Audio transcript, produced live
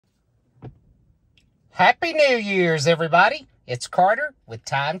Happy New Year's, everybody. It's Carter with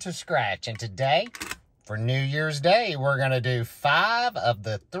Time to Scratch. And today, for New Year's Day, we're going to do 5 of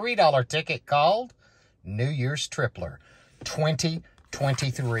the $3 ticket called New Year's Tripler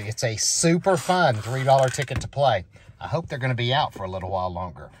 2023. It's a super fun $3 ticket to play. I hope they're going to be out for a little while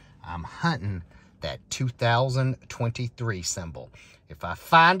longer. I'm hunting that 2023 symbol. If I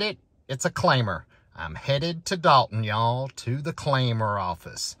find it, it's a claimer. I'm headed to Dalton, y'all, to the claimer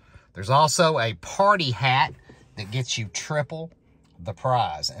office. There's also a party hat that gets you triple the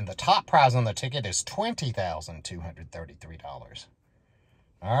prize. And the top prize on the ticket is $20,233.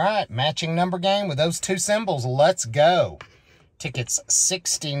 All right, matching number game with those two symbols. Let's go. Tickets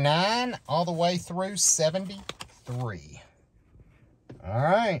 69 all the way through 73. All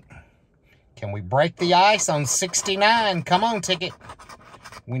right. Can we break the ice on 69? Come on, ticket.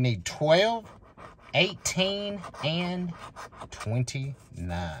 We need 12, 18, and 29.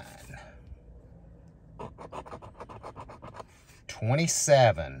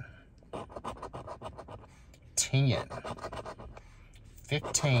 27, 10,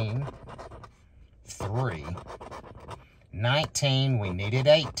 15, 3, 19, we needed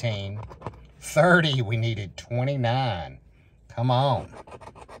 18, 30, we needed 29. Come on.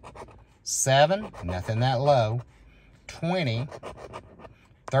 7, nothing that low, 20,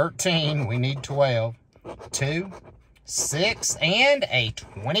 13, we need 12, 2, 6, and a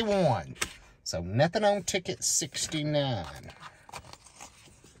 21. So nothing on ticket 69.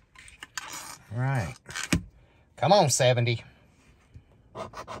 All right. Come on, 70. All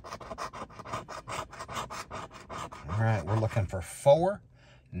right, we're looking for 4,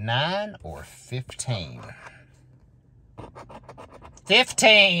 9, or 15.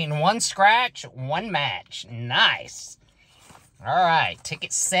 15. One scratch, one match. Nice. All right,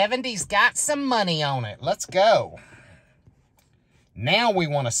 ticket 70's got some money on it. Let's go. Now we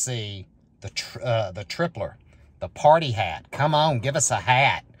want to see the tripler, the party hat. Come on, give us a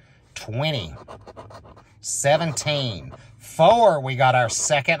hat. 20, 17, 4, we got our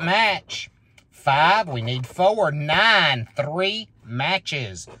second match. 5, we need 4, 9, 3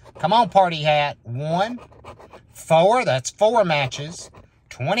 matches. Come on, party hat. 1, 4, that's 4 matches.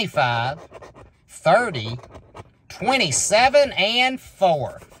 25, 30, 27, and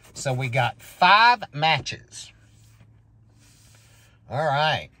 4. So we got 5 matches. All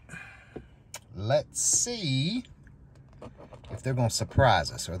right. Let's see if they're going to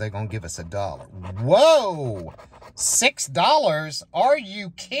surprise us or they're going to give us $1. Whoa! $6? Are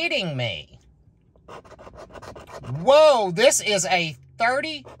you kidding me? Whoa, this is a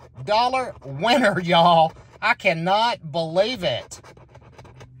 $30 winner, y'all. I cannot believe it.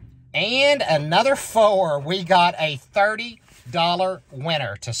 And another 4. We got a $30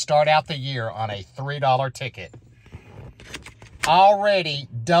 winner to start out the year on a $3 ticket. Already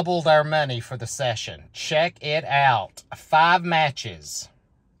doubled our money for the session. Check it out. 5 matches.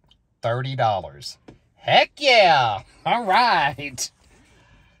 $30. Heck yeah. All right.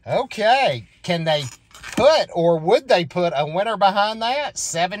 Okay. Can they put, or would they put, a winner behind that?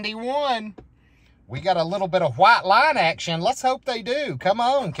 71. We got a little bit of white line action. Let's hope they do. Come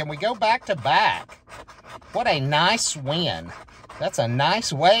on. Can we go back to back? What a nice win. That's a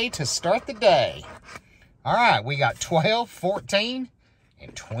nice way to start the day. All right, we got 12, 14,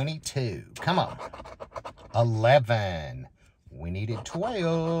 and 22. Come on. 11. We needed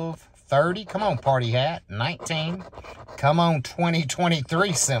 12. 30. Come on, party hat. 19. Come on,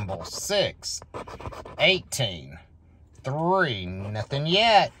 2023 symbol. 6. 18. 3. Nothing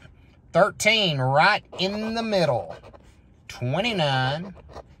yet. 13. Right in the middle. 29.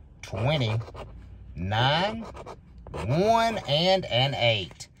 20. 9. 1. And an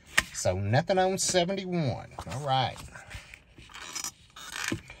 8. So nothing on 71. All right.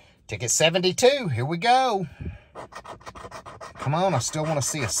 Ticket 72. Here we go. Come on. I still want to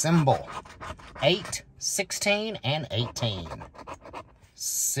see a symbol. 8, 16, and 18.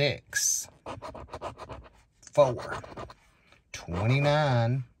 6, 4,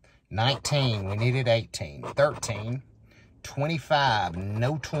 29, 19. We needed 18. 13, 25.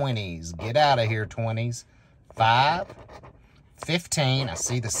 No 20s. Get out of here, 20s. 5, 15, I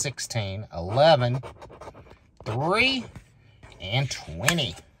see the 16, 11, 3, and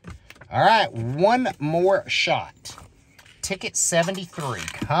 20. All right, one more shot. Ticket 73.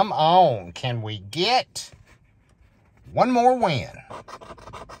 Come on. Can we get one more win?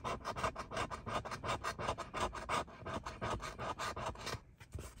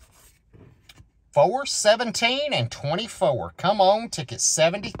 $4, 17, and 24. Come on, ticket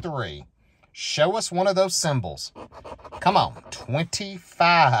 73. Show us one of those symbols. Come on.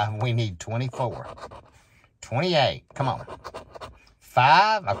 25. We need 24. 28. Come on.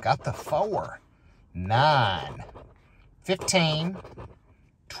 5. I've got the 4. 9, 15,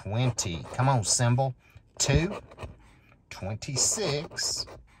 20. Come on, symbol. 2, 26,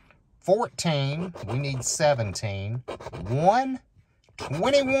 14. We need 17. 1,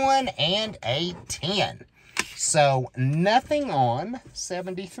 21, and a 10. So nothing on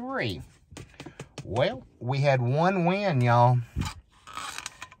 73. Well, we had one win, y'all.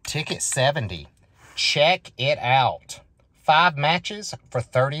 Ticket 70. Check it out. 5 matches for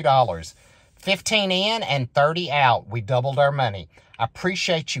 $30. 15 in and 30 out. We doubled our money. I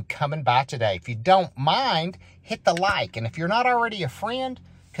appreciate you coming by today. If you don't mind, hit the like. And if you're not already a friend,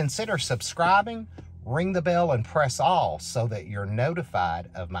 consider subscribing, ring the bell, and press all so that you're notified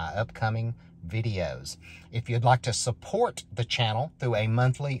of my upcoming videos. If you'd like to support the channel through a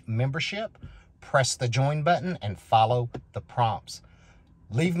monthly membership, press the join button and follow the prompts.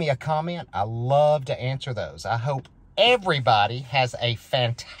 Leave me a comment. I love to answer those. I hope everybody has a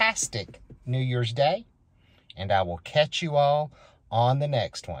fantastic New Year's Day, and I will catch you all on the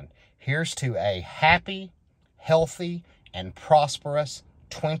next one. Here's to a happy, healthy, and prosperous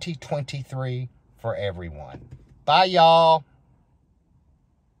 2023 for everyone. Bye, y'all.